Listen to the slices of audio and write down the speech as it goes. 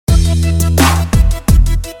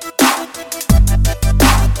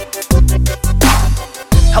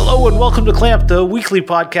And welcome to Clamp, the weekly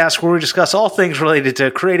podcast where we discuss all things related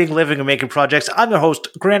to creating, living, and making projects. I'm the host,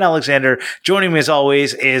 Grant Alexander. Joining me as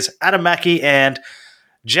always is Adam Mackey and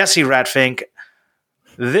Jesse Ratfink.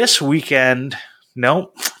 This week,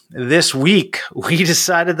 we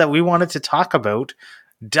decided that we wanted to talk about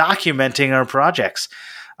documenting our projects.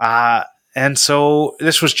 And so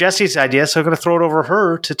this was Jesse's idea, so I'm going to throw it over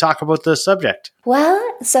her to talk about the subject. Well,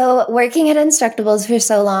 so working at Instructables for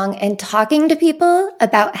so long and talking to people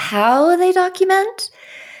about how they document,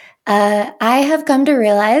 I have come to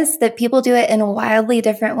realize that people do it in wildly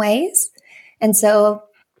different ways. And so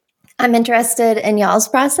I'm interested in y'all's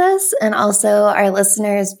process and also our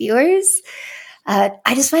listeners, viewers.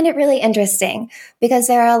 I just find it really interesting because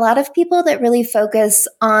there are a lot of people that really focus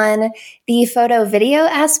on the photo video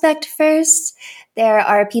aspect first. There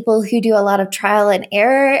are people who do a lot of trial and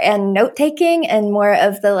error and note taking and more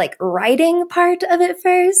of the writing part of it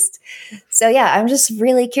first. So yeah, I'm just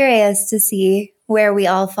really curious to see where we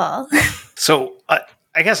all fall. So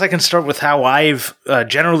I guess I can start with how I've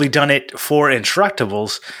generally done it for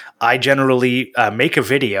Instructables. I generally make a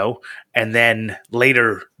video and then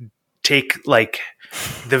later take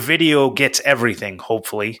the video gets everything,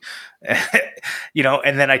 hopefully,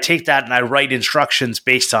 and then I take that and I write instructions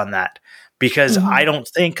based on that because I don't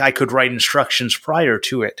think I could write instructions prior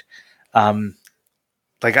to it. I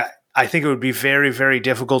think it would be very, very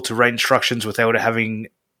difficult to write instructions without having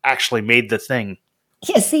actually made the thing.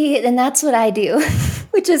 Yeah, see, and that's what I do,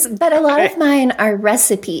 but a lot of mine are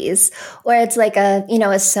recipes or it's like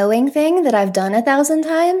a sewing thing that I've done 1,000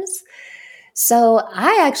 times. So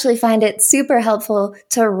I actually find it super helpful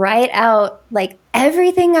to write out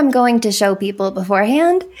everything I'm going to show people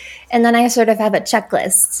beforehand. And then I sort of have a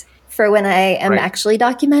checklist for when I am actually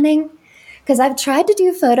documenting. Because I've tried to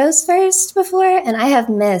do photos first before and I have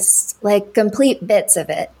missed complete bits of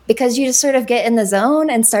it because you just sort of get in the zone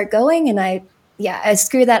and start going. And I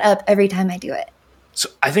screw that up every time I do it. So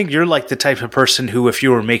I think you're the type of person who, if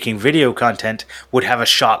you were making video content, would have a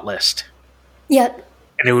shot list. Yep.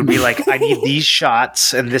 And it would be I need these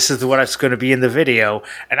shots, and this is what's going to be in the video.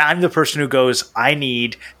 And I'm the person who goes, I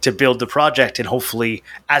need to build the project, and hopefully,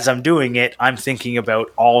 as I'm doing it, I'm thinking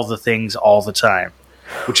about all the things all the time,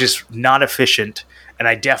 which is not efficient. And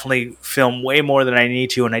I definitely film way more than I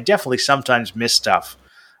need to, and I definitely sometimes miss stuff.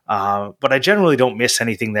 But I generally don't miss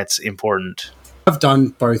anything that's important. I've done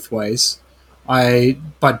both ways.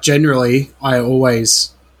 But generally, I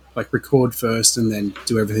always record first and then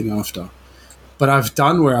do everything after. But I've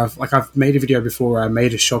done where I've made a video before where I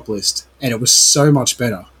made a shop list and it was so much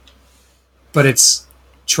better. But it's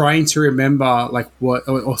trying to remember what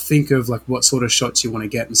or think of what sort of shots you want to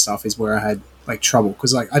get and stuff is where I had trouble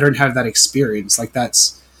because I don't have that experience. I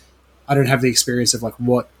don't have the experience of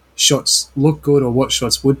what shots look good or what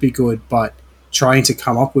shots would be good. But trying to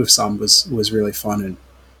come up with some was really fun.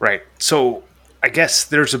 Right. So I guess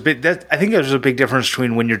there's a big difference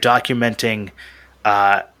between when you're documenting.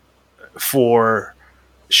 For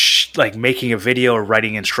making a video or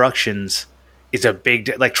writing instructions is a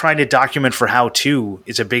big trying to document for how to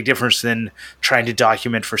is a big difference than trying to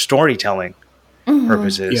document for storytelling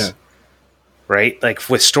purposes. Yeah. Right?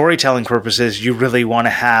 With storytelling purposes, you really want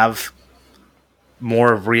to have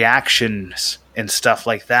more reactions and stuff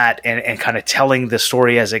like that and kind of telling the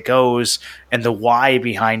story as it goes and the why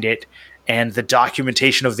behind it, and the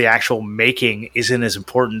documentation of the actual making isn't as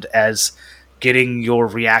important as getting your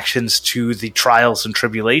reactions to the trials and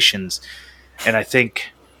tribulations. And I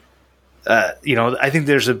think, I think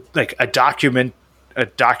there's a documentary.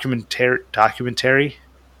 Documentary,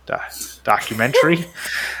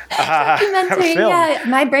 film. Yeah.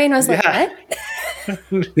 My brain was what?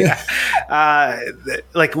 Yeah.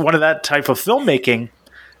 One of that type of filmmaking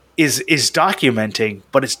is documenting,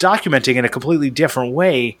 but it's documenting in a completely different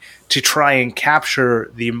way to try and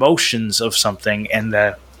capture the emotions of something and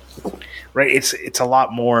it's a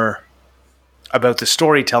lot more about the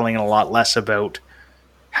storytelling and a lot less about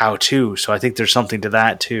how to. So I think there's something to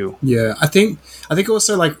that too. Yeah, I think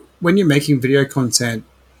also when you're making video content,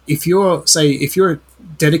 if you're a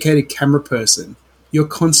dedicated camera person, you're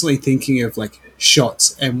constantly thinking of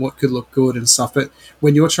shots and what could look good and stuff. But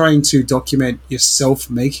when you're trying to document yourself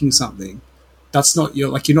making something, that's not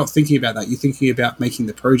you're not thinking about that. You're thinking about making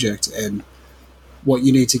the project and what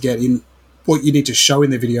you need to get in. What you need to show in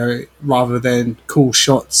the video rather than cool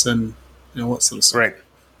shots and all that sort of stuff. Right.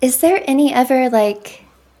 Is there any ever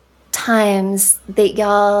times that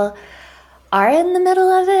y'all are in the middle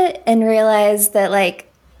of it and realize that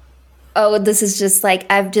oh, this is just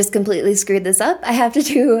I've just completely screwed this up. I have to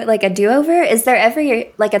do a do-over. Is there ever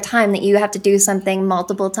a time that you have to do something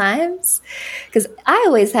multiple times? Because I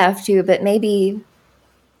always have to, but maybe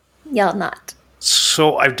y'all not?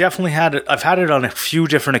 So I've definitely had it. I've had it on a few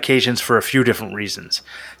different occasions for a few different reasons.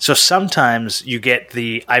 So sometimes you get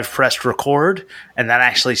I've pressed record and that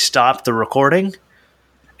actually stopped the recording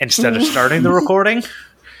instead of starting the recording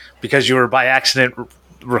because you were by accident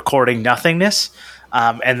recording nothingness.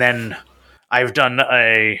 And then I've done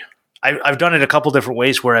I've done it a couple different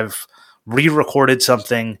ways where I've re-recorded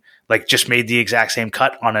something, like just made the exact same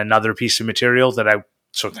cut on another piece of material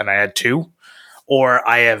so then I had two, or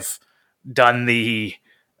I have done the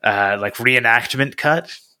like reenactment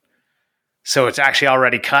cut. So it's actually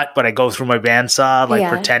already cut, but I go through my bandsaw,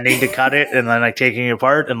 pretending to cut it and then taking it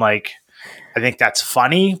apart. And I think that's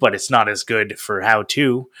funny, but it's not as good for how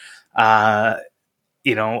to.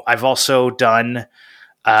 I've also done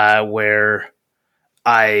where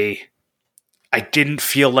I didn't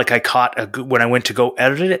feel like I caught when I went to go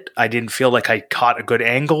edit it, I didn't feel like I caught a good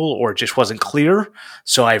angle or it just wasn't clear.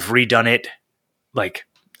 So I've redone it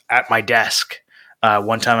at my desk.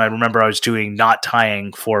 One time I remember I was doing knot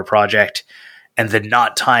tying for a project, and the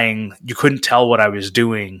knot tying, you couldn't tell what I was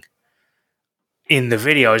doing in the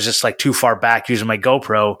video. I was just too far back using my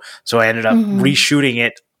GoPro. So I ended up reshooting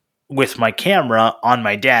it with my camera on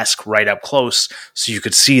my desk right up close so you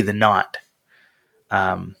could see the knot.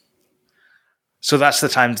 So that's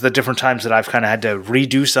the different times that I've kind of had to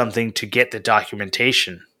redo something to get the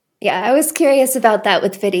documentation. Yeah, I was curious about that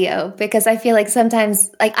with video because I feel like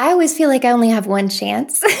sometimes, I always feel like I only have one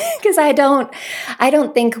chance because I don't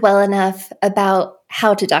think well enough about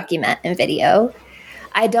how to document in video.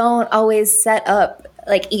 I don't always set up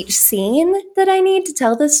each scene that I need to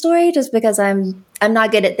tell this story just because I'm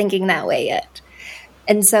not good at thinking that way yet.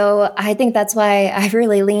 And so I think that's why I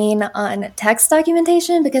really lean on text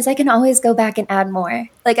documentation because I can always go back and add more.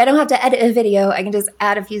 I don't have to edit a video. I can just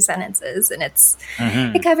add a few sentences and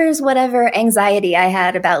it covers whatever anxiety I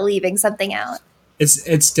had about leaving something out.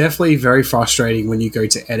 It's definitely very frustrating when you go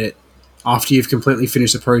to edit after you've completely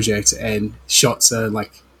finished the project and shots are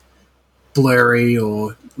blurry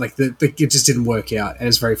or it just didn't work out, and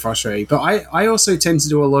it's very frustrating. But I also tend to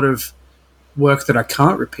do a lot of work that I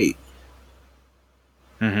can't repeat.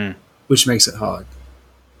 Which makes it hard.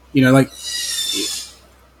 Cool,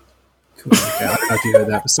 okay, I don't know if you heard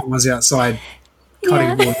that, but someone's outside cutting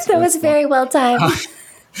wood. That was very well timed.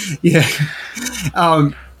 Yeah.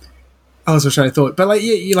 I was trying to thought. But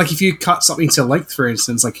if you cut something to length, for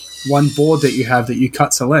instance, one board that you have that you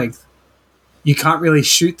cut to length, you can't really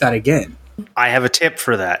shoot that again. I have a tip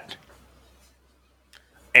for that.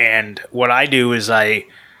 And what I do is I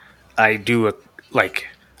do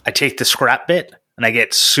I take the scrap bit and I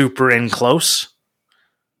get super in close,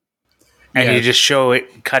 and you just show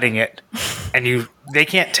it cutting it, and they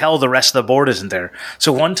can't tell the rest of the board isn't there.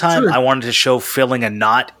 So one time I wanted to show filling a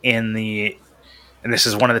knot and this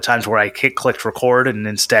is one of the times where I clicked record and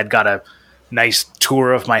instead got a nice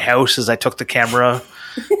tour of my house as I took the camera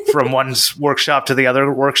from one workshop to the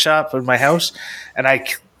other workshop of my house, and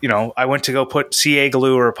I went to go put CA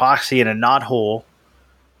glue or epoxy in a knot hole,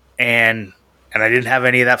 and I didn't have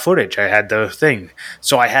any of that footage. I had the thing.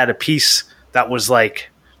 So I had a piece that was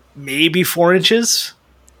maybe 4 inches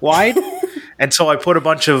wide. And so I put a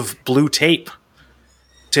bunch of blue tape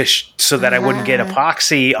so that I wouldn't get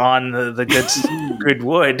epoxy on the good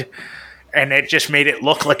wood. And it just made it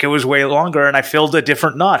look like it was way longer. And I filled a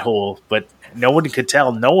different knot hole. But no one could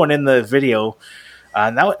tell. No one in the video.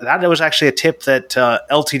 That was actually a tip that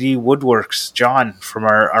LTD Woodworks, John, from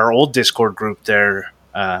our old Discord group there,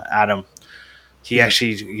 Adam,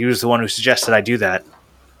 he was the one who suggested I do that.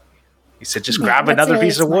 He said, just grab another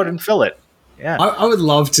piece of wood and fill it. Yeah. I would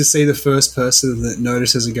love to see the first person that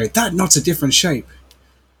notices and go, that knot's a different shape.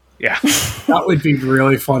 Yeah. That would be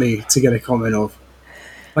really funny to get a comment of.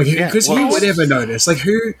 Because who would ever notice?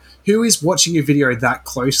 Who is watching a video that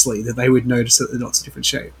closely that they would notice that the knot's a different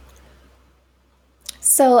shape?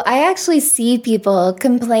 So I actually see people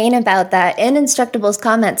complain about that in Instructables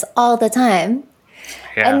comments all the time.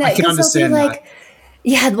 Yeah, and I can understand that.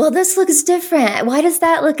 Yeah, well, this looks different. Why does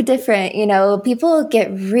that look different? People get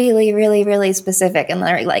really, really, really specific and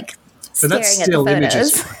they're staring that's still at the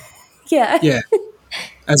photos. Images. Yeah. Yeah.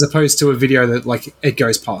 As opposed to a video that it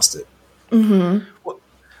goes past it. Mm-hmm. Well,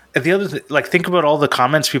 the other think about all the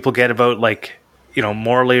comments people get about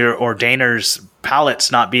Morley or Daner's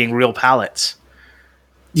pallets not being real pallets.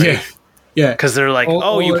 Right? Yeah. Because they're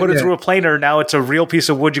you put it through a planer, now it's a real piece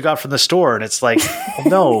of wood you got from the store, and it's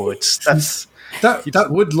no, that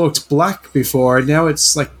wood looked black before, and now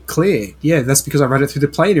it's clear. Yeah, that's because I ran it through the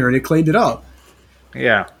planer and it cleaned it up.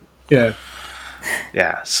 Yeah. Yeah.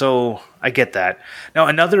 Yeah. So I get that. Now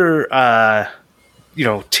another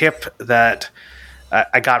tip that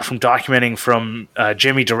I got from documenting from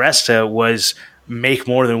Jimmy DiResta was make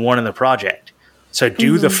more than one in the project. So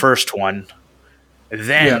do the first one,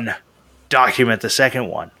 then document the second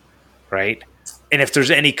one, right? And if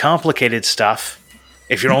there's any complicated stuff,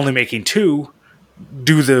 if you're only making 2,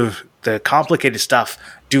 do the complicated stuff.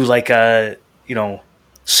 Do like a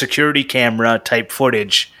security camera type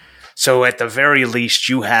footage. So at the very least,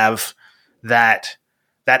 you have that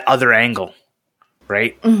other angle,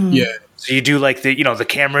 right? Yeah. So you do like the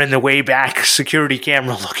camera in the way back security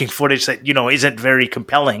camera looking footage that isn't very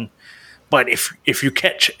compelling, but if you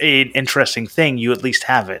catch an interesting thing, you at least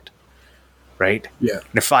have it, right? Yeah.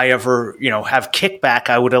 And if I ever have kickback,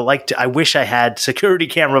 I would have liked to. I wish I had security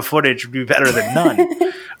camera footage. Would be better than none,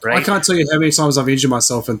 right? I can't tell you how many times I've injured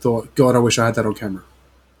myself and thought, God, I wish I had that on camera.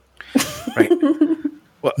 Right.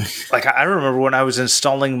 Well, like I remember when I was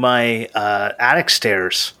installing my attic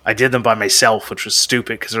stairs, I did them by myself, which was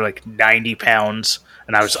stupid because they're like 90 pounds,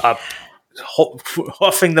 and I was up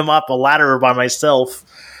hoofing them up a ladder by myself,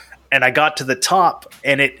 and I got to the top,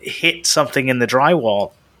 and it hit something in the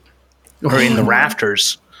drywall or in the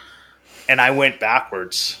rafters, and I went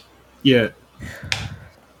backwards. Yeah.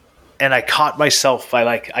 And I caught myself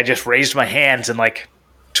by I just raised my hands and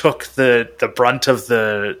took the brunt of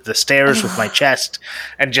the stairs with my chest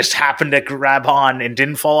and just happened to grab on and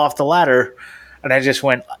didn't fall off the ladder. And I just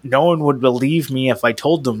went, no one would believe me if I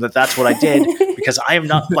told them that that's what I did, because I am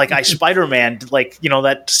not I Spider-Man,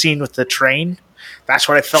 that scene with the train. That's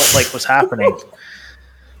what I felt like was happening.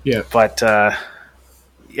 Yeah. But,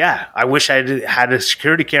 I wish I had a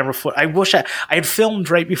security camera I wish I had filmed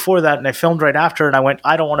right before that, and I filmed right after, and I went,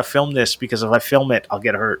 I don't want to film this because if I film it, I'll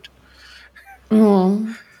get hurt.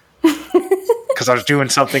 Because I was doing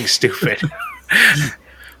something stupid.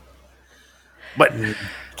 But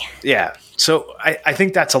yeah, so I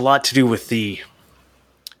think that's a lot to do with the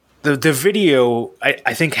video.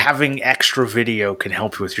 I think having extra video can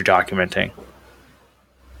help you with your documenting.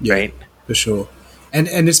 Yeah, right? For sure.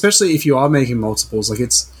 And especially if you are making multiples,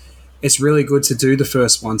 it's really good to do the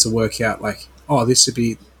first one to work out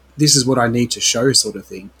this is what I need to show, sort of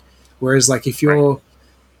thing. Whereas if you're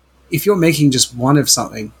making just one of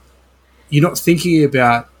something, you're not thinking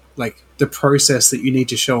about the process that you need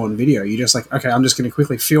to show on video. You're just okay, I'm just going to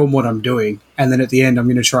quickly film what I'm doing, and then at the end I'm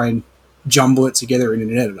going to try and jumble it together in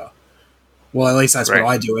an editor. Well, at least that's what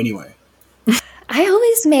I do anyway. I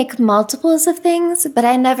always make multiples of things, but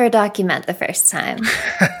I never document the first time,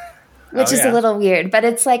 which is a little weird. But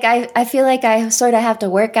it's I feel like I sort of have to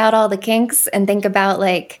work out all the kinks and think about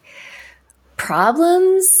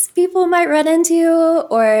problems people might run into,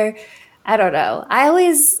 or I don't know. I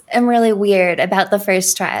always am really weird about the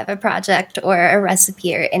first try of a project or a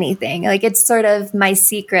recipe or anything. It's sort of my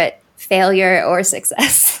secret failure or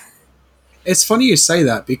success. It's funny you say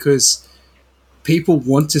that, because people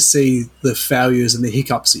want to see the failures and the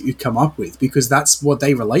hiccups that you come up with, because that's what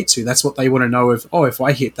they relate to. That's what they want to know if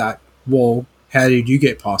I hit that wall, how did you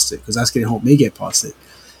get past it? Because that's going to help me get past it.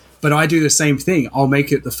 But I do the same thing. I'll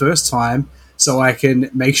make it the first time so I can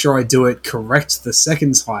make sure I do it correct the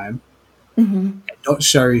second time and not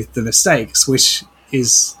show the mistakes, which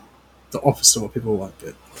is the opposite of what people want.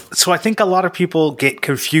 So I think a lot of people get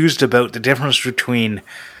confused about the difference between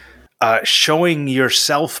showing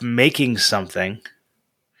yourself making something,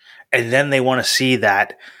 and then they want to see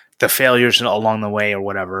that the failures along the way or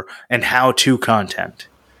whatever, and how-to content.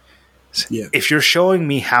 Yeah. If you're showing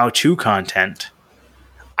me how-to content,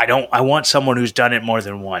 I want someone who's done it more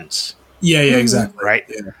than once. Yeah, exactly. Right?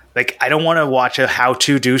 Yeah. I don't want to watch a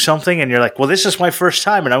how-to do something, and you're like, well, this is my first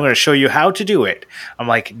time, and I'm going to show you how to do it. I'm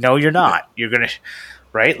like, no, you're not. You're going to,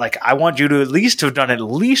 right? I want you to at least have done it at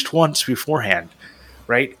least once beforehand.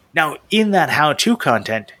 Right? Now, in that how-to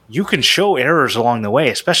content, you can show errors along the way,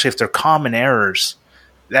 especially if they're common errors.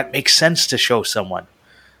 That makes sense to show someone.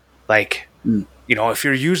 If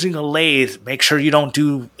you're using a lathe, make sure you don't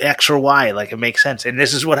do X or Y. It makes sense. And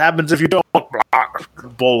this is what happens if you don't.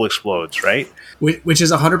 Bowl explodes, right? Which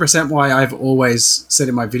is 100% why I've always said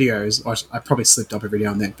in my videos, I probably slipped up every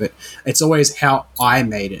now and then, but it's always how I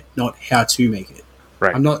made it, not how to make it.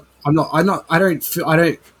 Right. I don't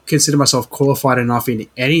consider myself qualified enough in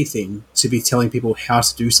anything to be telling people how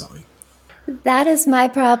to do something. That is my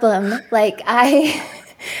problem. I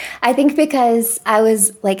think because I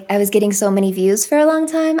was getting so many views for a long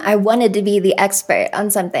time, I wanted to be the expert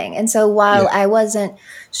on something. And so while I wasn't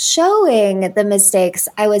showing the mistakes,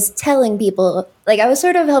 I was telling people, I was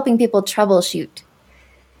sort of helping people troubleshoot.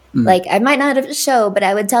 I might not have show, but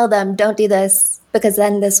I would tell them, don't do this because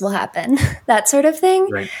then this will happen. That sort of thing.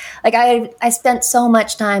 Right. I spent so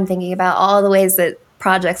much time thinking about all the ways that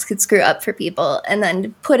projects could screw up for people, and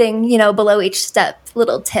then putting, below each step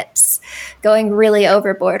little tips, going really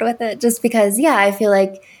overboard with it, just because, I feel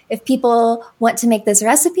like if people want to make this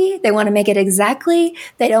recipe, they want to make it exactly.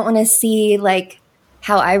 They don't want to see like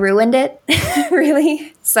how I ruined it,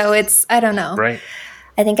 really. So I don't know. Right.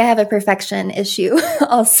 I think I have a perfection issue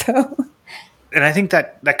also. And I think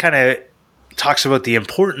that kind of talks about the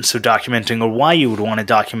importance of documenting, or why you would want to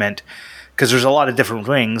document, because there's a lot of different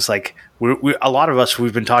things. Like a lot of us,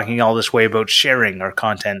 we've been talking all this way about sharing our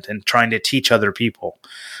content and trying to teach other people,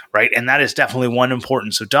 right? And that is definitely one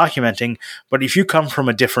importance of documenting. But if you come from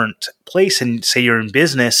a different place and say you're in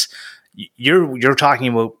business, you're talking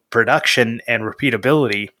about production and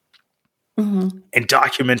repeatability, and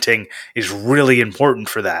documenting is really important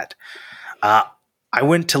for that. I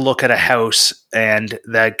went to look at a house, and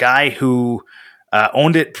the guy who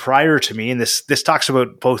owned it prior to me, and this talks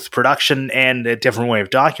about both production and a different way of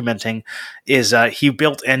documenting, is he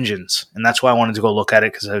built engines. And that's why I wanted to go look at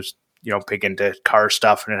it, because I was big into car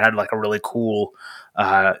stuff, and it had like a really cool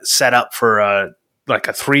setup for like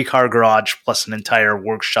a 3-car garage plus an entire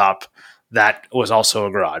workshop that was also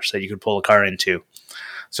a garage that you could pull a car into.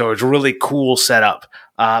 So it was a really cool setup.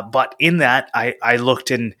 But in that, I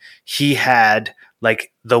looked, and he had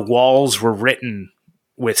like the walls were written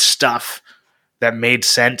with stuff that made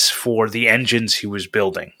sense for the engines he was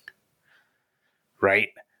building. Right?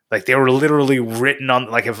 Like they were literally written on,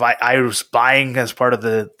 like if I was buying as part of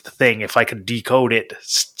the thing, if I could decode it,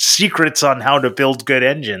 secrets on how to build good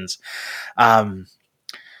engines.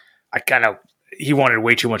 He wanted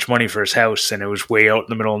way too much money for his house, and it was way out in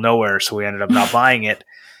the middle of nowhere. So we ended up not buying it.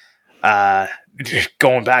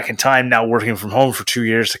 Going back in time now, working from home for 2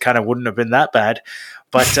 years, it kind of wouldn't have been that bad.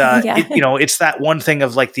 But, it's that one thing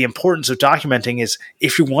of like the importance of documenting is,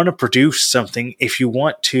 if you want to produce something, if you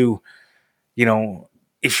want to,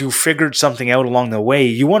 if you figured something out along the way,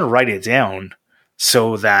 you want to write it down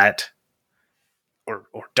so that, or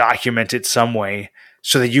document it some way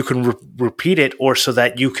so that you can repeat it, or so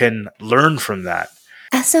that you can learn from that.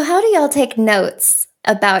 So how do y'all take notes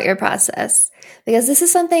about your process? Because this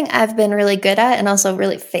is something I've been really good at and also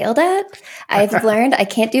really failed at. I've learned I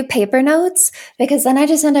can't do paper notes, because then I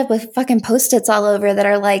just end up with fucking Post-its all over that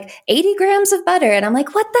are like 80 grams of butter. And I'm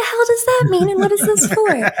like, what the hell does that mean? And what is this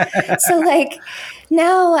for? So like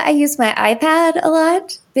now I use my iPad a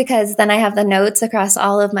lot, because then I have the notes across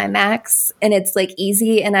all of my Macs, and it's like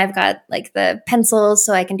easy. And I've got like the pencils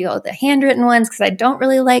so I can do all the handwritten ones, because I don't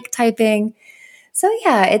really like typing. So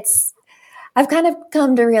yeah, I've kind of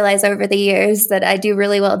come to realize over the years that I do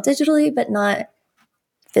really well digitally, but not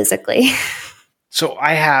physically. So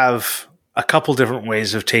I have a couple different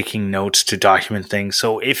ways of taking notes to document things.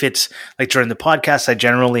 So if it's like during the podcast, I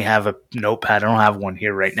generally have a notepad. I don't have one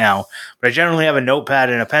here right now, but I generally have a notepad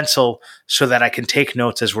and a pencil so that I can take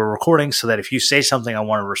notes as we're recording, so that if you say something I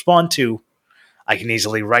want to respond to, I can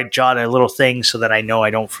easily jot a little thing so that I know I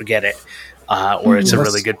don't forget it, or it's a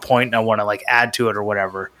really good point and I want to like add to it or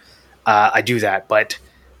whatever. I do that, but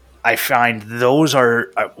I find those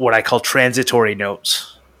are what I call transitory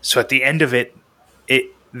notes. So at the end of it,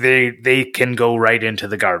 they can go right into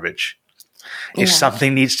the garbage. If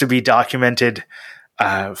something needs to be documented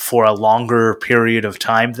for a longer period of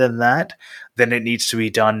time than that, then it needs to be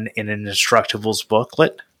done in an Instructables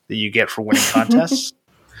booklet that you get for winning contests.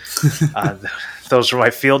 Those are my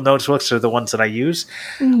field notes books. They're the ones that I use.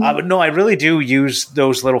 But no, I really do use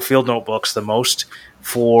those little field notebooks the most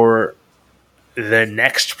for the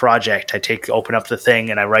next project. I open up the thing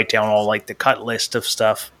and I write down all like the cut list of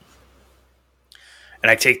stuff, and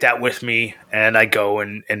I take that with me and I go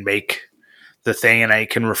and make the thing, and I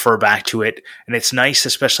can refer back to it. And it's nice,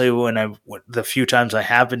 especially when the few times I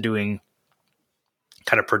have been doing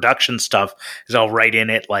kind of production stuff, is I'll write in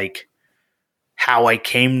it like how I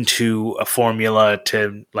came to a formula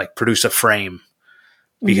to like produce a frame,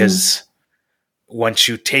 because once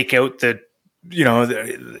you take out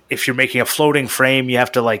if you're making a floating frame, you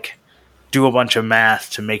have to like do a bunch of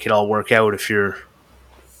math to make it all work out, if you're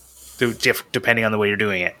depending on the way you're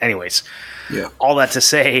doing it. Anyways, all that to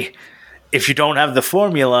say, if you don't have the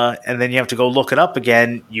formula and then you have to go look it up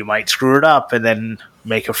again, you might screw it up and then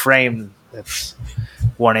make a frame that's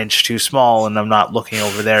 1 inch too small, and I'm not looking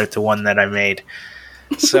over there at the one that I made.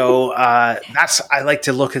 So I like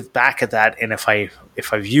to look back at that, and if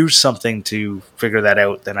I've used something to figure that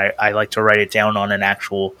out, then I like to write it down on an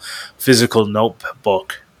actual physical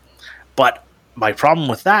notebook. But my problem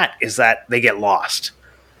with that is that they get lost,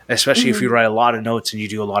 especially if you write a lot of notes and you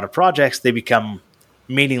do a lot of projects. They become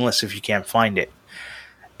meaningless if you can't find it.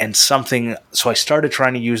 And so I started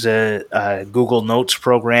trying to use a Google Notes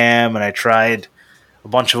program, and I tried a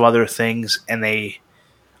bunch of other things, and they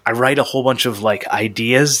I write a whole bunch of like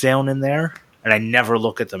ideas down in there, and I never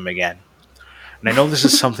look at them again. And I know this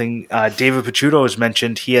is something David Picciuto has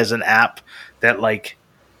mentioned. He has an app that like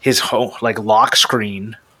his lock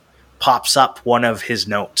screen pops up one of his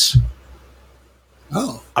notes.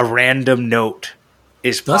 Oh, a random note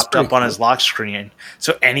is That's popped up pretty on cool. his lock screen.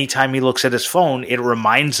 So anytime he looks at his phone, it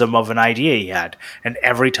reminds him of an idea he had. And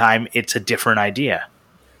every time it's a different idea.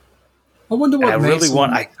 I wonder what I makes really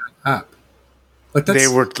want. that app. Like that's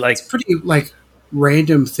They were like, it's pretty like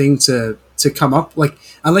random thing to come up. Like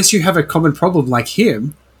unless you have a common problem like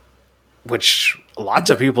him. which lots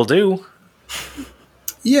of people do.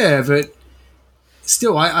 Yeah, but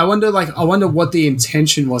still, I wonder what the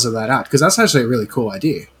intention was of that app, because that's actually a really cool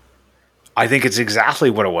idea. I think it's exactly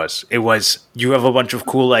what it was. It was, you have a bunch of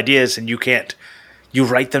cool ideas and you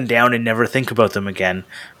write them down and never think about them again.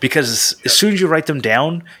 Because as soon as you write them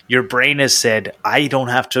down, your brain has said, I don't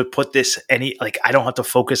have to put this I don't have to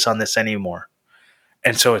focus on this anymore.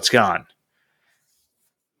 And so it's gone.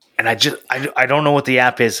 And I don't know what the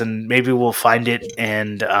app is, and maybe we'll find it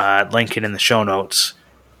and link it in the show notes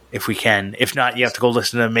if we can. If not, you have to go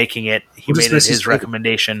listen to Making It. He We'll just made it message his David.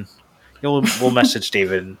 recommendation. We'll message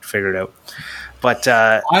David and figure it out. But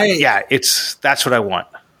that's what I want.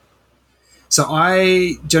 So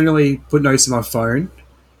I generally put notes in my phone.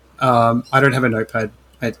 I don't have a notepad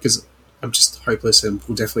because I'm just hopeless and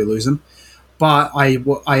will definitely lose them. But I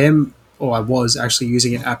was actually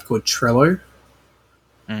using an app called Trello,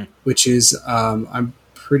 which is I'm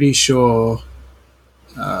pretty sure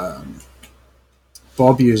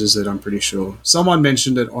Bob uses it. I'm pretty sure someone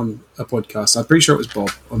mentioned it on a podcast. I'm pretty sure it was Bob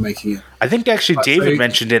on Making It. I think actually David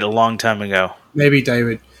mentioned it a long time ago. Maybe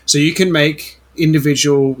David. So you can make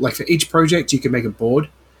individual, like for each project, you can make a board,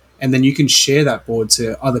 and then you can share that board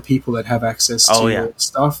to other people that have access to your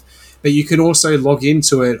stuff. But you can also log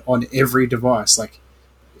into it on every device, like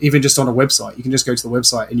even just on a website. You can just go to the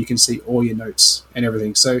website and you can see all your notes and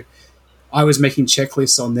everything. So I was making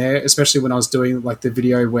checklists on there, especially when I was doing like the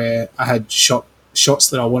video where I had shots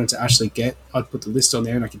that I wanted to actually get. I'd put the list on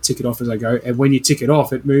there and I could tick it off as I go. And when you tick it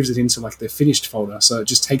off, it moves it into like the finished folder. So it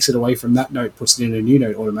just takes it away from that note, puts it in a new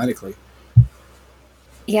note automatically.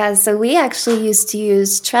 Yeah, so we actually used to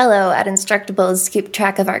use Trello at Instructables to keep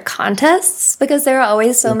track of our contests because there are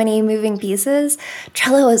always so many moving pieces.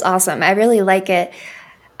 Trello is awesome. I really like it.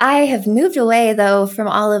 I have moved away, though, from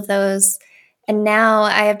all of those. And now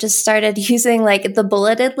I have just started using like the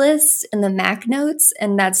bulleted list and the Mac notes.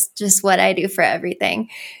 And that's just what I do for everything.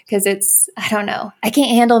 Because I don't know. I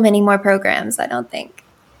can't handle many more programs, I don't think.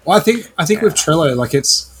 Well, I think with Trello, like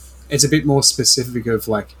it's a bit more specific of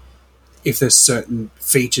like, if there's certain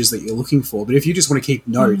features that you're looking for. But if you just want to keep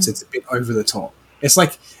notes, it's a bit over the top. It's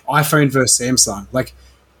like iPhone versus Samsung. Like,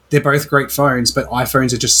 they're both great phones, but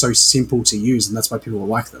iPhones are just so simple to use, and that's why people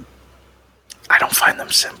like them. I don't find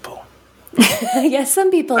them simple. Yes,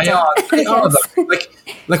 some people do. They are though.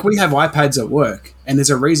 Like we have iPads at work, and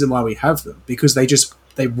there's a reason why we have them, because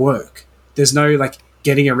they work. There's no like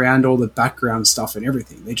getting around all the background stuff and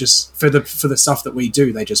everything. They just for the stuff that we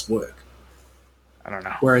do, they just work. I don't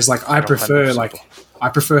know. Whereas, like, I prefer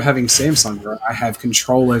having Samsung, where I have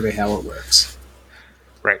control over how it works.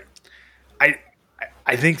 Right.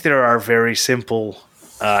 I think there are very simple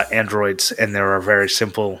Androids, and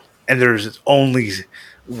there's only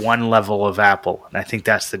one level of Apple, and I think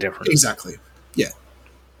that's the difference. Exactly. Yeah.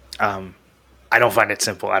 I don't find it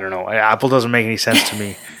simple. I don't know. Apple doesn't make any sense to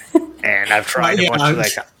me, and I've tried a bunch of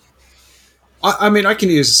like. I mean, I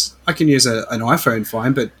can use an iPhone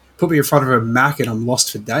fine, but put me in front of a Mac and I'm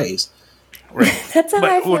lost for days. Right. That's how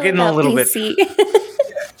I feel we're getting about a little PC.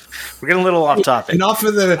 We're getting a little off topic. Enough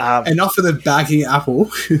of the bagging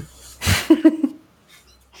Apple.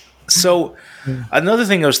 So another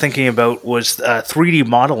thing I was thinking about was 3D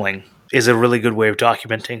modeling is a really good way of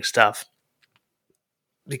documenting stuff,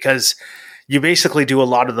 because you basically do a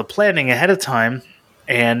lot of the planning ahead of time,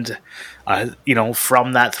 and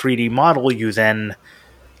from that 3D model you then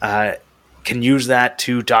can use that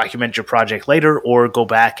to document your project later, or go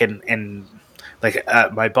back and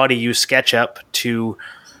my buddy used SketchUp to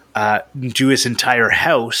do his entire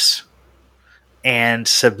house and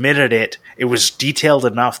submitted it. It was detailed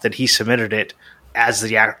enough that he submitted it as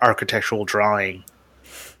the architectural drawing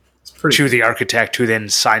to the architect, who then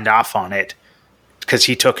signed off on it, because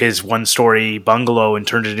he took his 1-story bungalow and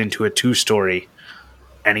turned it into a 2-story,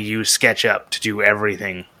 and he used SketchUp to do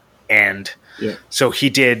everything. And so he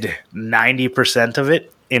did 90% of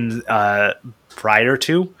it in prior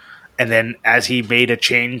to, and then as he made a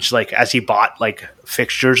change, like as he bought like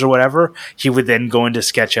fixtures or whatever, he would then go into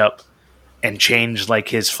SketchUp and change like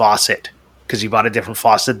his faucet, because he bought a different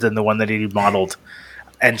faucet than the one that he modeled.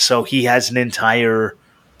 and so he has an entire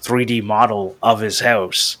 3D model of his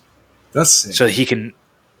house. That's sick. So he can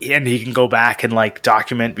go back and like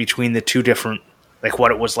document between the two different, like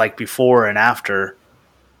what it was like before and after,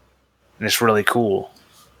 and it's really cool.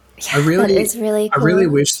 I really, that is really cool. I really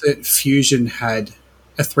wish that Fusion had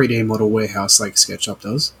a 3D model warehouse like SketchUp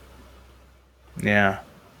does. Yeah,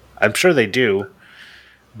 I'm sure they do,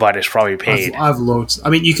 but it's probably paid. I've looked. I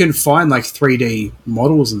mean, you can find like 3D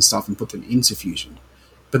models and stuff and put them into Fusion,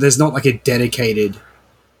 but there's not like a dedicated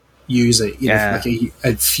user, like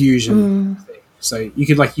a Fusion thing. So you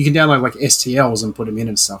can download like STLs and put them in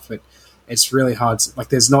and stuff, but it's really hard. Like,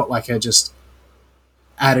 there's not like a just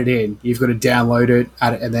add it in. You've got to download it,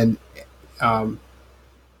 add it, and then I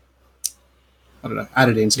don't know, add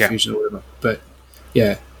it into Fusion or whatever. But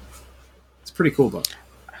yeah, it's pretty cool though.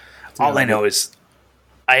 All I know is,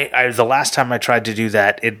 I the last time I tried to do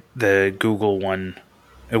that, the Google one,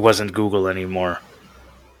 it wasn't Google anymore,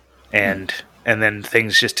 and then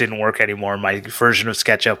things just didn't work anymore. My version of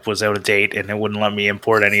SketchUp was out of date, and it wouldn't let me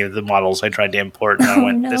import any of the models I tried to import. And I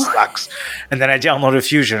went, "This sucks." And then I downloaded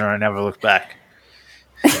Fusion, and I never looked back.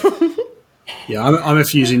 Yeah, I'm a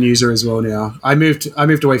Fusion user as well now. I moved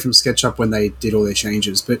away from SketchUp when they did all their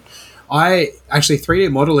changes, but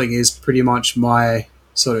 3D modeling is pretty much my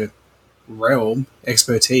sort of realm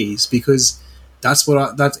expertise, because that's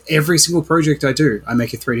every single project I do, I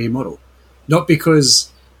make a 3D model. Not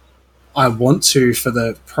because I want to for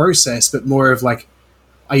the process, but more of like,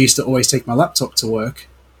 I used to always take my laptop to work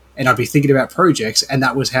and I'd be thinking about projects, and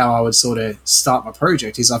that was how I would sort of start my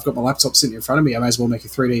project. Is I've got my laptop sitting in front of me, I may as well make a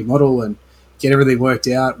 3D model and get everything worked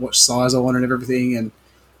out, what size I want and everything, and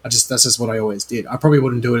that's just what I always did. I probably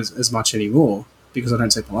wouldn't do it as much anymore because I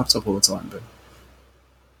don't take my laptop all the time, but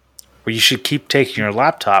Well, you should keep taking your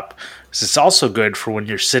laptop, because it's also good for when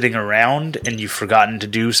you're sitting around and you've forgotten to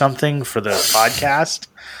do something for the podcast,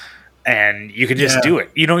 and you could just do it.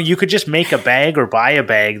 You know, you could just make a bag or buy a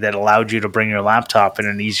bag that allowed you to bring your laptop in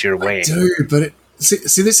an easier way. I do, but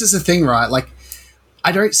see, this is the thing, right? Like,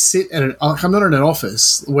 I don't sit I'm not in an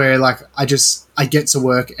office where like I get to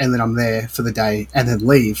work and then I'm there for the day and then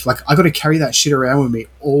leave. Like, I got to carry that shit around with me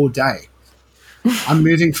all day. I'm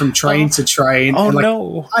moving from train to train. Oh, and like,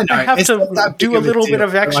 no. I know. I have to do a little bit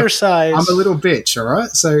of exercise. Like, I'm a little bitch, all right?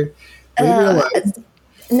 So leave me alone.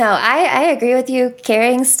 No, I agree with you.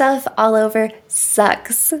 Carrying stuff all over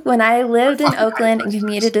sucks. When I lived in Oakland and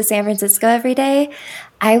commuted to San Francisco every day,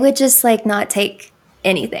 I would just like not take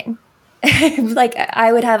anything. Like,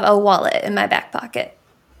 I would have a wallet in my back pocket.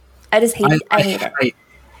 I just hate it. I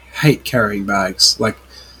hate carrying bags. Like,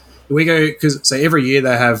 we go, because every year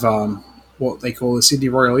they have what they call the Sydney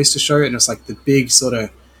Royal Easter Show, and it's like the big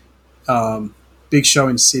sort of big show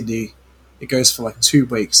in Sydney. It goes for like 2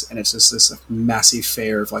 weeks, and it's just this like massive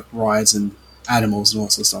fair of like rides and animals and all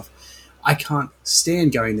sorts of stuff. I can't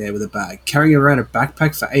stand going there with a bag. Carrying around a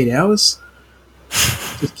backpack for 8 hours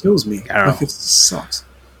just kills me. Like, it sucks.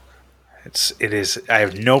 It is. I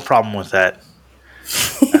have no problem with that.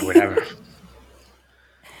 I would have.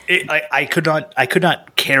 I could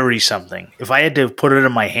not carry something. If I had to put it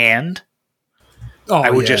in my hand, I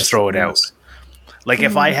would just throw it out. Like,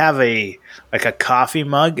 if I have a coffee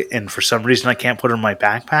mug and for some reason I can't put it in my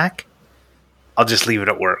backpack, I'll just leave it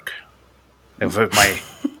at work.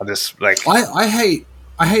 I'll just like.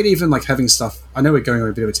 I hate even like having stuff. I know we're going on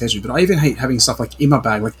a bit of a tangent, but I even hate having stuff like in my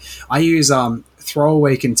bag. Like, I use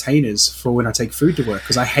throwaway containers for when I take food to work,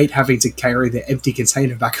 because I hate having to carry the empty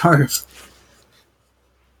container back home.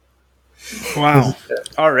 Wow.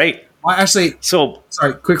 All right. Quickly.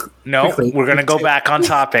 We're going to go back on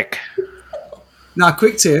topic. Now,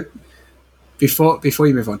 quick tip before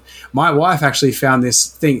you move on. My wife actually found this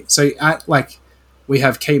thing. So at like, we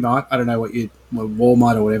have Kmart. I don't know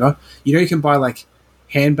Walmart or whatever. You know, you can buy like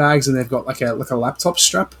handbags, and they've got like a laptop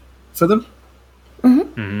strap for them.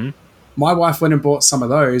 Mm-hmm. Mm-hmm. My wife went and bought some of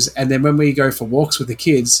those, and then when we go for walks with the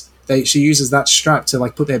kids, she uses that strap to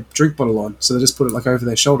like put their drink bottle on. So they just put it like over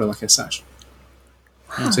their shoulder, like a sash.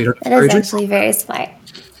 So you don't that is actually very smart.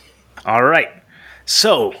 All right.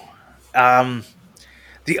 So,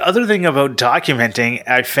 the other thing about documenting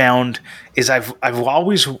I found is I've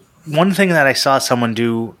always, one thing that I saw someone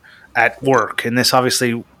do at work, and this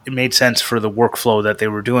obviously it made sense for the workflow that they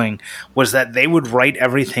were doing, was that they would write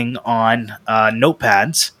everything on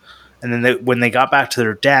notepads, and then when they got back to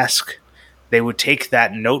their desk, they would take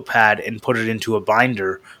that notepad and put it into a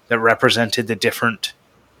binder that represented the different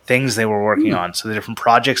things they were working on, so the different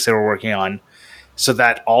projects they were working on, so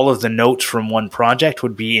that all of the notes from one project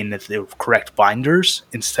would be in the correct binders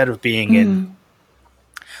instead of being in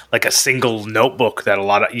like a single notebook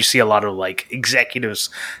that you see a lot of like executives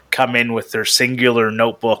come in with their singular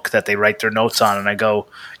notebook that they write their notes on, and I go,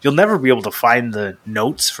 you'll never be able to find the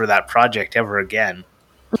notes for that project ever again.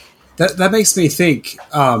 That makes me think,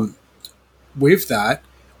 with that,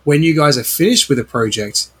 when you guys are finished with a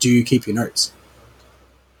project, do you keep your notes?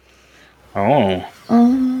 Oh.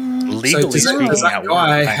 Legally speaking, does that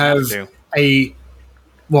guy have a...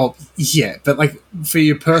 Well, yeah, but like for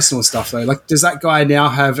your personal stuff though, like does that guy now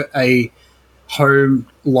have a home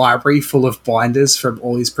library full of binders from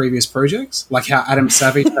all his previous projects? Like how Adam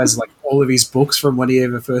Savage has like all of his books from when he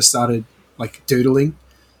ever first started like doodling?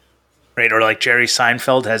 Right, or like Jerry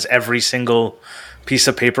Seinfeld has every single piece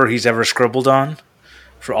of paper he's ever scribbled on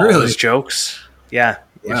for all of his jokes. Yeah.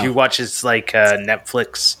 Wow. If you watch his like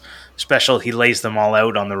Netflix special, he lays them all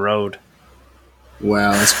out on the road.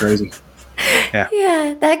 Wow, that's crazy.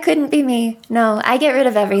 Yeah, that couldn't be me. No, I get rid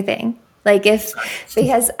of everything. Like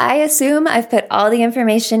because I assume I've put all the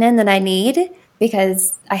information in that I need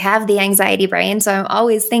because I have the anxiety brain, so I'm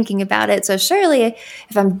always thinking about it. So surely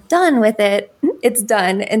if I'm done with it, it's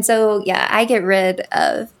done. And so, yeah, I get rid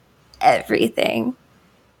of everything.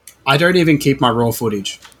 I don't even keep my raw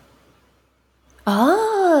footage.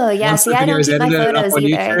 Oh, yeah. Once see, I don't keep my photos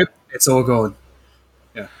either. YouTube, it's all gone.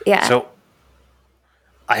 Yeah. So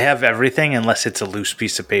I have everything unless it's a loose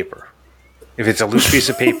piece of paper. If it's a loose piece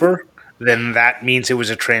of paper, then that means it was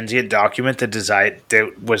a transient document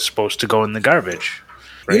that was supposed to go in the garbage.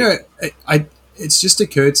 Right? You know, it's just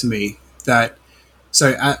occurred to me that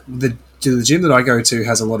at the gym that I go to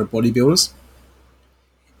has a lot of bodybuilders,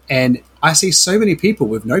 and I see so many people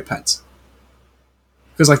with notepads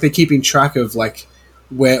because like they're keeping track of like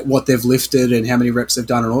what they've lifted and how many reps they've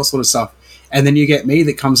done and all that sort of stuff. And then you get me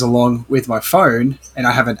that comes along with my phone, and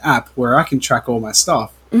I have an app where I can track all my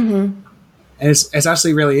stuff. Mm-hmm. And it's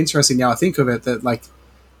actually really interesting now I think of it that like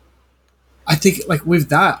I think like with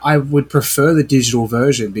that I would prefer the digital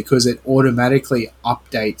version because it automatically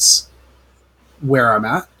updates where I'm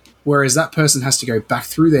at, whereas that person has to go back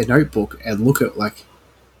through their notebook and look at like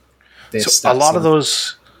their stats.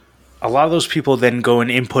 A lot of those people then go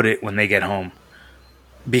and input it when they get home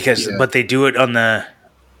but they do it on the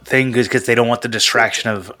thing because they don't want the distraction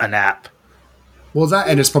of an app. Well, that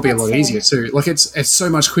and it's probably a lot easier too. Like it's so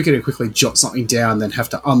much quicker to quickly jot something down than have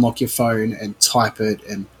to unlock your phone and type it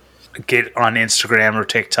and get on Instagram or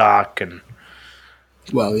TikTok and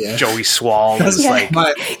Joey Swall is like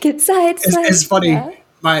get sideswiped. It's funny.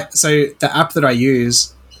 Yeah. So the app that I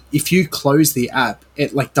use, if you close the app,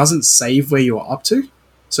 it like doesn't save where you're up to.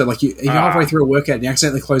 So like you're halfway through a workout and you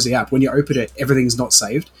accidentally close the app. When you open it, everything's not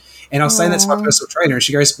saved. And I was saying that to my personal trainer, and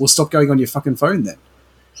she goes, "Well, stop going on your fucking phone then."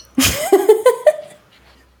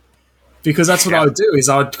 Because that's what I would do is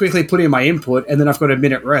I would quickly put in my input, and then I've got a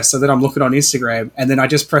minute rest. So then I'm looking on Instagram, and then I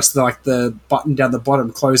just press the button down the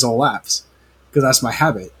bottom, close all apps, because that's my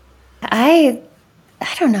habit. I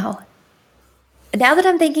don't know. Now that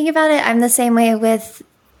I'm thinking about it, I'm the same way with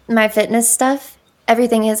my fitness stuff.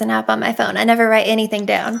 Everything is an app on my phone. I never write anything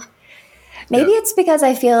down. Maybe it's because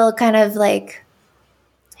I feel kind of like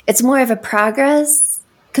it's more of a progress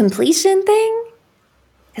completion thing.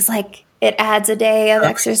 It's like it adds a day of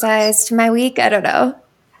exercise to my week. I don't know.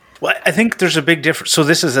 Well, I think there's a big difference. So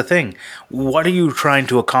this is the thing. What are you trying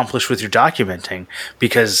to accomplish with your documenting?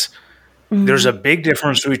 Because there's a big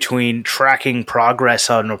difference between tracking progress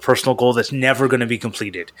on a personal goal that's never going to be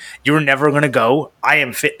completed. You're never going to go, I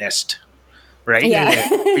am fitnessed, right? Yeah.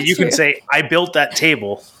 But you can say, I built that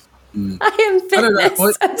table. I am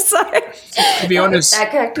fitness. I'm sorry. To be honest,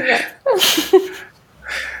 that cracked me up.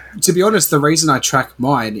 To be honest, the reason I track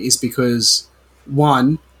mine is because,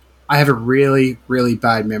 one, I have a really, really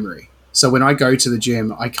bad memory. So when I go to the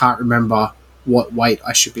gym, I can't remember what weight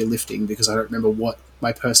I should be lifting because I don't remember what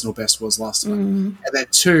my personal best was last time. And then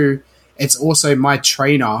two, it's also my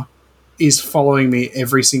trainer is following me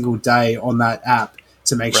every single day on that app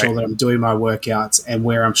to make sure that I'm doing my workouts and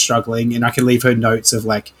where I'm struggling. And I can leave her notes of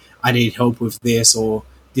like, I need help with this, or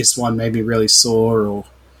this one made me really sore, or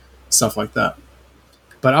stuff like that.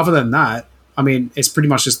 But other than that, I mean, it's pretty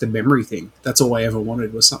much just the memory thing. That's all I ever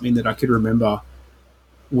wanted, was something that I could remember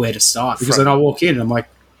where to start. Because then I walk in and I'm like,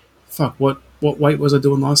 fuck, what weight was I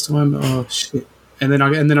doing last time? Oh shit. And then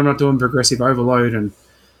I'm not doing progressive overload, and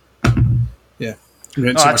yeah.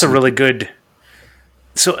 That's a really good.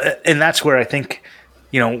 So, and that's where I think,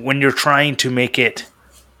 when you're trying to make it,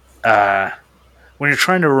 when you're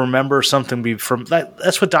trying to remember something from that,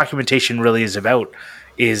 that's what documentation really is about.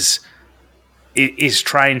 Is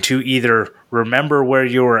trying to either remember where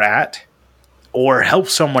you're at or help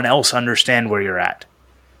someone else understand where you're at.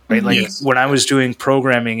 right? Like Yes. when I was doing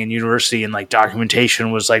programming in university and like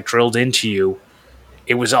documentation was like drilled into you,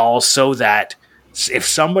 it was all so that if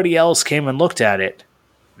somebody else came and looked at it,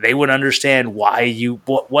 they would understand why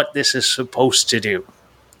what this is supposed to do.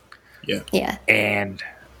 Yeah. Yeah. And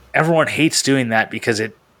everyone hates doing that because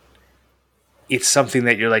it's something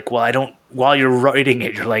that you're like, well, I don't, while you're writing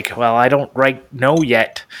it, you're like, well, I don't know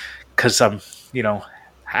yet because I'm,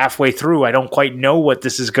 halfway through. I don't quite know what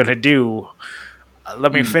this is going to do.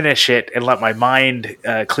 Let me finish it and let my mind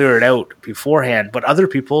clear it out beforehand. But other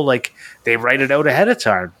people, like, they write it out ahead of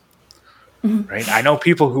time. Right? I know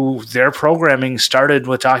people who their programming started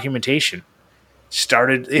with documentation.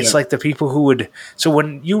 It's like the people who would, so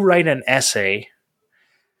when you write an essay,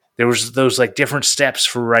 there was those like different steps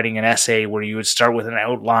for writing an essay where you would start with an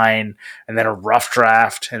outline and then a rough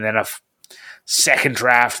draft and then a second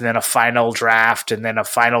draft and then a final draft and then a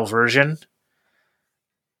final version.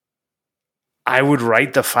 I would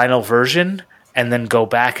write the final version and then go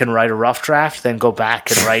back and write a rough draft, then go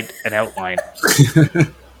back and write an outline.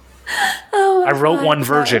 I wrote one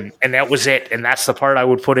version and that was it, and that's the part I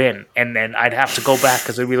would put in, and then I'd have to go back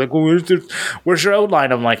because they'd be like, well, where's your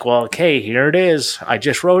outline? I'm like, well, okay, here it is. I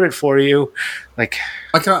just wrote it for you. Like,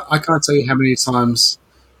 I can't tell you how many times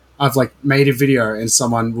I've like made a video and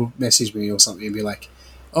someone will message me or something and be like,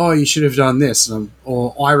 oh, you should have done this,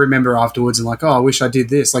 or I remember afterwards and like, oh, I wish I did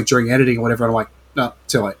this, like during editing or whatever, and I'm like, no,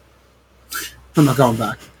 too late. I'm not going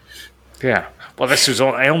back. yeah. Well,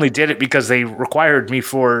 I only did it because they required me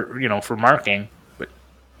for marking. But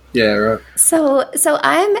Yeah, right. So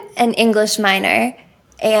I'm an English minor,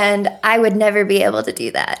 and I would never be able to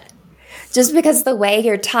do that. Just because the way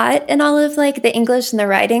you're taught in all of like the English and the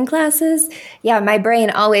writing classes, yeah, my brain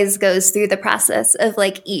always goes through the process of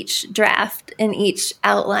like each draft and each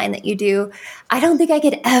outline that you do. I don't think I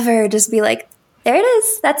could ever just be like, there it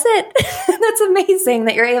is, that's it. That's amazing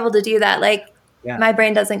that you're able to do that. Like, my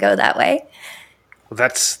brain doesn't go that way. Well,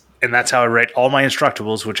 that's how I write all my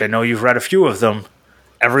Instructables, which I know you've read a few of them.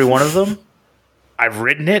 Every one of them, I've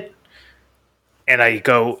written it, and I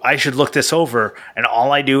go, I should look this over. And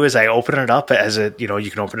all I do is I open it up as you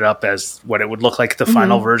can open it up as what it would look like, the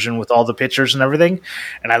final version with all the pictures and everything.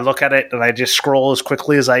 And I look at it and I just scroll as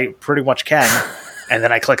quickly as I pretty much can. And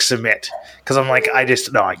then I click submit because I'm like, I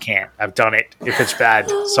can't. I've done it. If it's bad,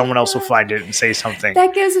 someone else will find it and say something.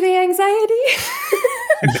 That gives me anxiety.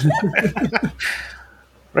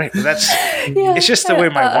 Right. It's just the way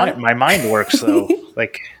my mind works, though.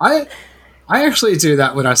 Like, I actually do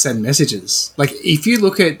that when I send messages. Like, if you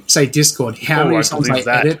look at, say, Discord, how many times I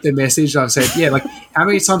edit the message I've sent. Yeah, like, how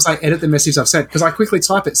many times I edit the message I've sent. Because I quickly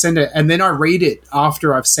type it, send it, and then I read it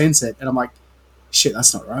after I've sent it. And I'm like, shit,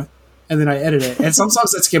 that's not right. And then I edit it. And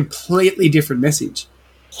sometimes it's a completely different message.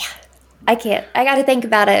 Yeah. I can't. I got to think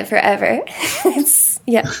about it forever. It's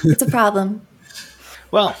a problem.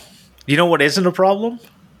 Well, you know what isn't a problem?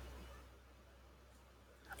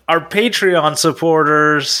 Our Patreon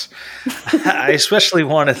supporters. I especially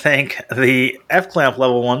want to thank the F-Clamp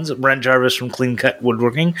level ones, Brent Jarvis from Clean Cut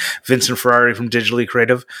Woodworking, Vincent Ferrari from Digitally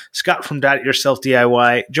Creative, Scott from Dat Yourself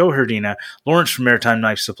DIY, Joe Herdina, Lawrence from Maritime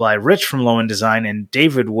Knife Supply, Rich from Low End Design, and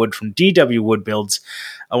David Wood from DW Wood Builds.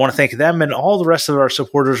 I want to thank them and all the rest of our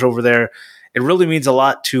supporters over there. It really means a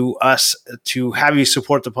lot to us to have you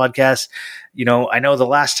support the podcast. I know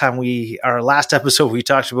our last episode, we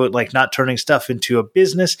talked about like not turning stuff into a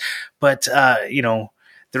business, but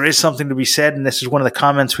there is something to be said. And this is one of the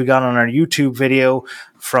comments we got on our YouTube video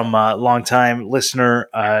from a longtime listener,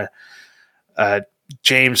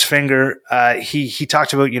 James Finger. He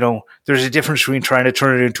talked about, there's a difference between trying to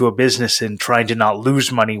turn it into a business and trying to not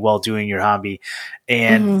lose money while doing your hobby.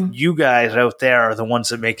 And you guys out there are the ones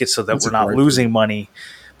that make it so that we're not losing money,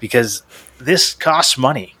 because this costs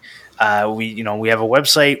money. We have a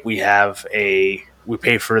website, we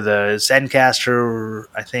pay for the Zencastr,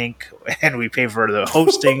 I think, and we pay for the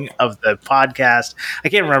hosting of the podcast. I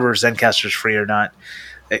can't remember if Zencastr's free or not.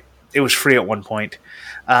 It was free at one point.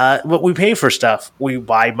 But we pay for stuff. We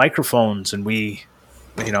buy microphones and we,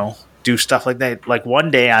 do stuff like that. Like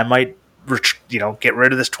one day I might, get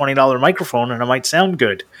rid of this $20 microphone and it might sound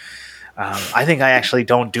good. I think I actually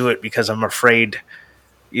don't do it because I'm afraid,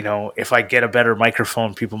 if I get a better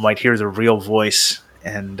microphone, people might hear the real voice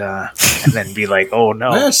and then be like, oh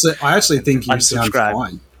no. I actually think you sound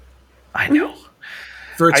fine. I know.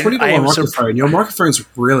 For a $20 microphone, your microphone's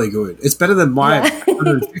really good. It's better than my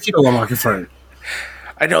 $150 microphone.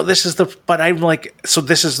 I know this is the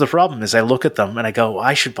problem is I look at them and I go,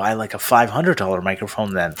 I should buy like a $500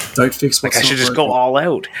 microphone then. Don't fix what's I should just go all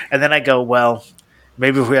out. And then I go, well,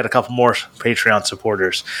 maybe if we had a couple more Patreon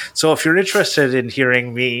supporters. So if you're interested in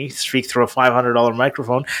hearing me speak through a $500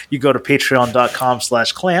 microphone, you go to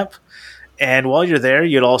patreon.com/clamp. And while you're there,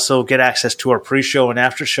 you'd also get access to our pre-show and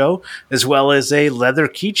after-show, as well as a leather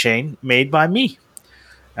keychain made by me.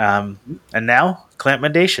 And now,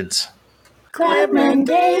 Clampmendations.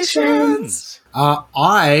 Clampmendations.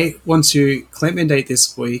 I want to Clampmendate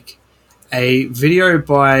this week a video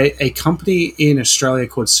by a company in Australia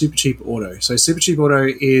called Super Cheap Auto. So Super Cheap Auto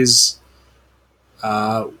is,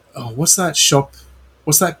 what's that shop?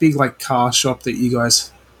 What's that big like car shop that you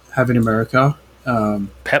guys have in America?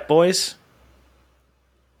 Pep Boys?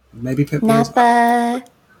 Maybe Pep Boys. Napa.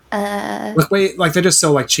 Like they just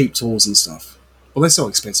sell like cheap tools and stuff. Well, they sell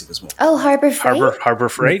expensive as well. Oh, Harbor Freight. Harbor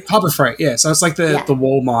Freight. Harbor Freight. Yeah. So it's like the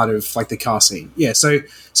Walmart of like the car scene. Yeah. So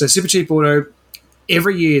Super Cheap Auto.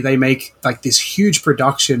 Every year they make like this huge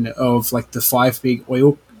production of like the 5 big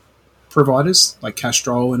oil providers like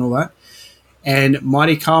Castrol and all that. And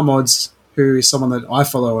Mighty Car Mods, who is someone that I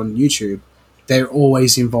follow on YouTube, they're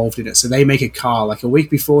always involved in it. So they make a car like a week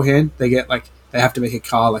beforehand. They have to make a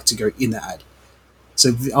car like to go in the ad.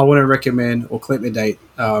 So I want to recommend or Clampmendate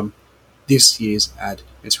this year's ad.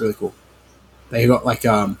 It's really cool. They got like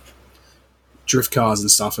drift cars and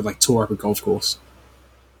stuff and like tour up a golf course.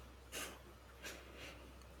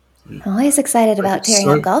 I'm always excited about tearing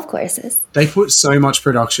up golf courses. They put so much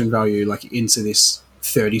production value like into this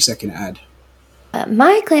 30-second ad.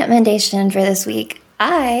 My Clampmendation for this week,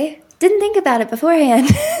 I didn't think about it beforehand.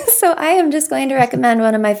 So I am just going to recommend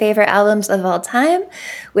one of my favorite albums of all time,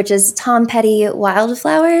 which is Tom Petty,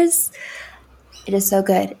 Wildflowers. It is so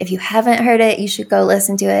good. If you haven't heard it, you should go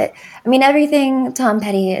listen to it. I mean, everything Tom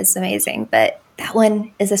Petty is amazing, but that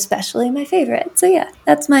one is especially my favorite. So yeah,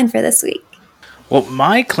 that's mine for this week. Well,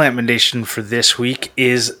 my Clampmendation for this week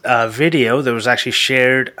is a video that was actually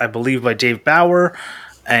shared, I believe, by Dave Bauer,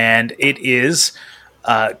 and it is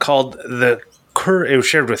called it was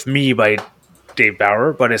shared with me by Dave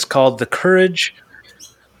Bauer, but it's called The Courage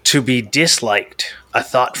to be Disliked, A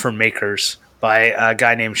Thought for Makers by a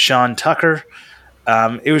guy named Sean Tucker.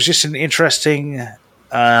 It was just an interesting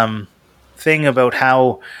thing about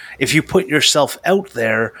how if you put yourself out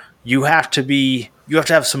there, you have to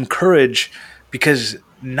have some courage because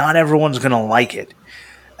not everyone's going to like it.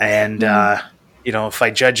 And, if I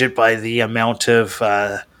judge it by the amount of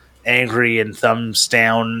angry and thumbs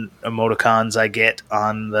down emoticons I get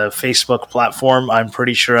on the Facebook platform, I'm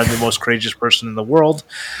pretty sure I'm the most courageous person in the world.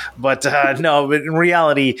 But no, but in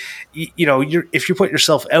reality, if you put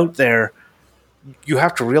yourself out there, you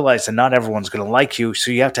have to realize that not everyone's going to like you. So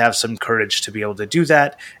you have to have some courage to be able to do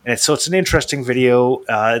that. And it's an interesting video.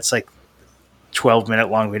 It's like 12-minute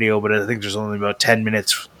long video, but I think there's only about 10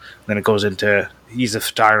 minutes. Then it goes into, he's a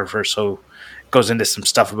photographer, so it goes into some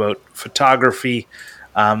stuff about photography.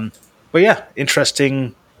 But yeah,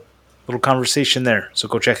 interesting little conversation there. So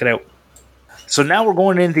go check it out. So now we're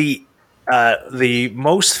going in the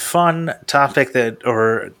most fun topic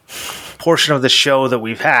or portion of the show that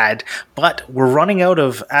we've had, but we're running out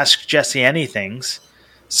of Ask Jesse Anythings.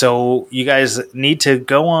 So you guys need to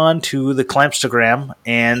go on to the Clampstagram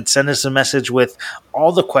and send us a message with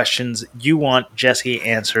all the questions you want Jesse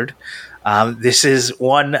answered. This is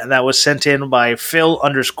one that was sent in by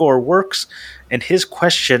Phil_works, and his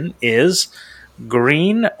question is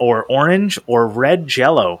green or orange or red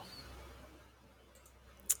Jell-O?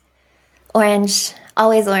 Orange.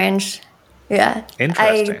 Always orange. Yeah.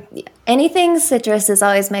 Interesting. Anything citrus is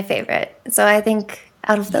always my favorite. So I think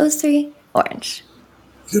out of those three, orange.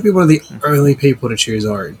 You'll be one of the only people to choose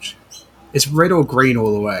orange. It's red or green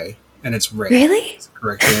all the way, and it's red. Really? That's the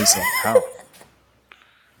correct answer. Oh.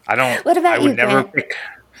 I don't. What about I would you, never Grant? pick.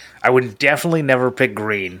 I would definitely never pick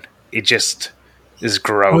green. It just is I would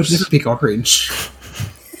gross. never pick orange.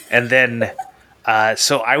 And then,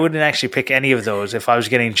 so I wouldn't actually pick any of those. If I was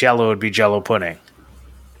getting Jell-O, it would be Jell-O pudding.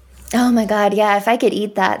 Oh my god, yeah, if I could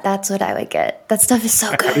eat that, that's what I would get. That stuff is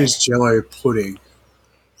so What good. is Jell-O pudding?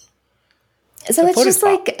 So it's pudding just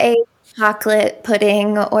pop. like a chocolate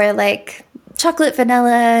pudding or like chocolate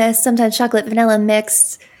vanilla, sometimes chocolate vanilla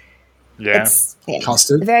mixed. Yeah. It's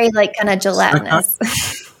Custard? very like kind of gelatinous.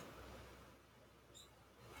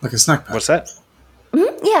 Like a snack pack. What's that?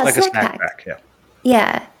 Yeah, Like a snack snack pack. pack. Yeah.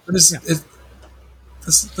 Yeah. What is,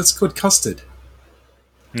 that's called custard.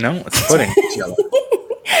 No, it's pudding. Jell-O.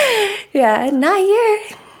 Yeah, not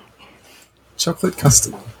here. Chocolate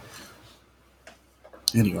custard.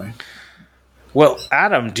 Anyway. Well,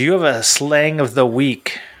 Adam, do you have a slang of the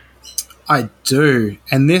week? I do.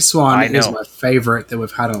 And this I one is know. my favorite that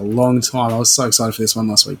we've had in a long time. I was so excited for this one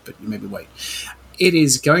last week, but you made me wait. It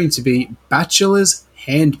is going to be bachelor's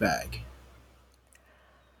handbag.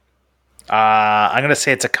 I'm gonna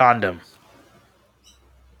say it's a condom.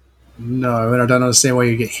 No, and I don't understand why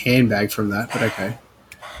you get handbag from that, but okay.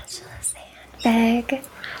 Bag.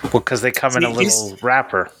 Well, because they come in a little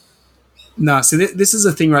wrapper. No, so this is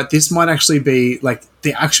the thing, right? This might actually be like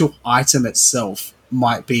the actual item itself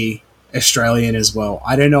might be Australian as well.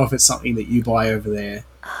 I don't know if it's something that you buy over there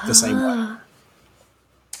the same way.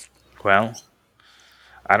 Well,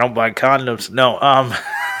 I don't buy condoms. No,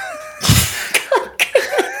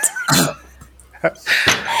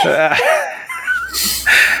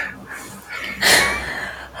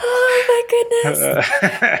 Oh my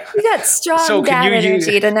goodness. You got strong So can dad you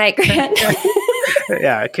energy tonight, Grant.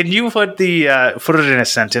 yeah. Can you put it in a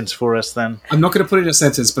sentence for us then? I'm not going to put it in a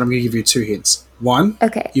sentence, but I'm going to give you 2 hints. 1,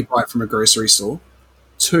 Okay. you buy it from a grocery store.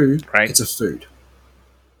 2, Right. it's a food.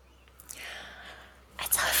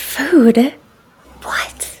 It's a food.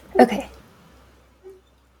 What? Okay.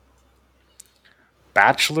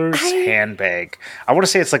 Bachelor's handbag. I want to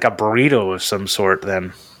say it's like a burrito of some sort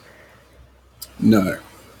then. No.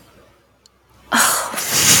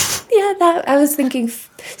 Yeah, that I was thinking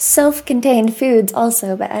self-contained foods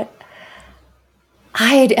also, but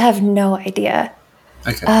I have no idea.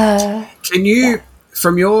 Okay. Can you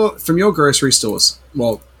from your grocery stores?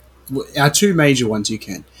 Well, our 2 major ones you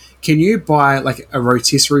can. Can you buy like a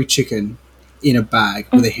rotisserie chicken in a bag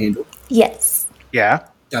with a handle? Yes. Yeah.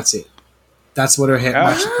 That's it. That's what a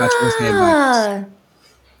bachelor's handbag is. Ah,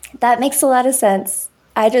 that makes a lot of sense.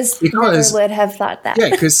 I just Because- never would have thought that. Yeah,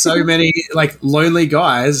 because so many like lonely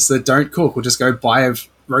guys that don't cook will just go buy a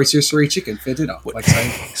rotisserie chicken for dinner. Like,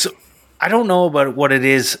 So I don't know about what it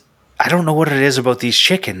is. I don't know what it is about these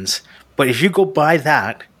chickens, but if you go buy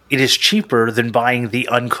that, it is cheaper than buying the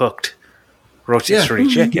uncooked rotisserie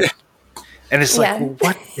chicken. And it's like, Yeah. well,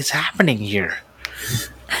 what is happening here?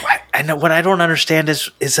 And what I don't understand is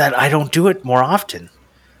that I don't do it more often.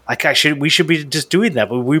 Like we should be just doing that.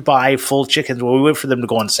 But we buy full chickens. Well, we wait for them to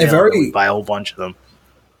go on sale. And we buy a whole bunch of them.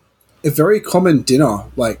 a very common dinner,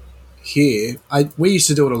 like here, we used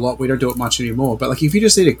to do it a lot. We don't do it much anymore. But like, if you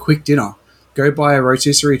just need a quick dinner, go buy a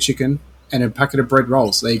rotisserie chicken and a packet of bread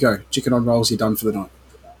rolls. There you go, chicken on rolls. You're done for the night.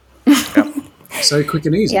 Yep. So quick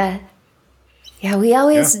and easy. Yeah. Yeah, we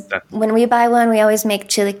always, when we buy one, we always make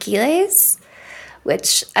chilaquiles,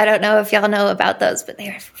 which I don't know if y'all know about those, but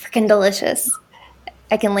they're freaking delicious.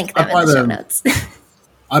 I can link them in the show notes.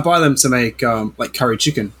 I buy them to make like curry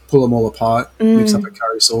chicken. Pull them all apart, mix up a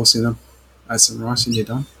curry sauce in them, add some rice, and you're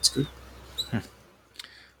done. It's good.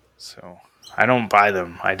 So I don't buy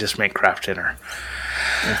them. I just make craft dinner.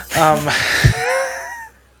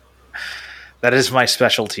 That is my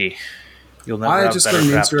specialty. You'll never I have just better got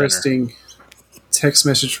an craft interesting text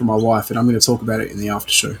message from my wife, and I'm going to talk about it in the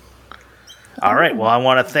after show. All right. Well, I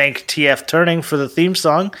want to thank TF Turning for the theme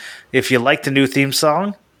song. If you like the new theme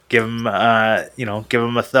song, give him a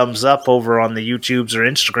thumbs up over on the YouTubes or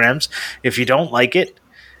Instagrams. If you don't like it,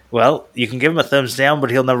 well, you can give him a thumbs down,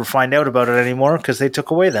 but he'll never find out about it anymore because they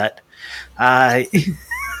took away that. And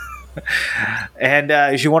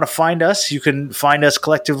if you want to find us, you can find us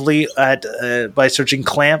collectively by searching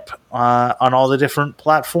Clamp on all the different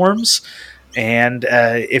platforms. And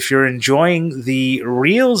if you're enjoying the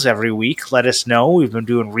Reels every week, let us know. We've been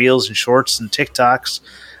doing Reels and Shorts and TikToks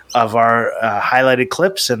of our highlighted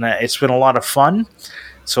clips, and it's been a lot of fun.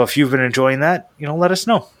 So if you've been enjoying that, let us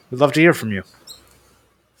know. We'd love to hear from you.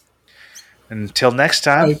 Until next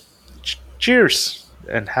time, cheers,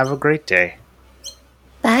 and have a great day.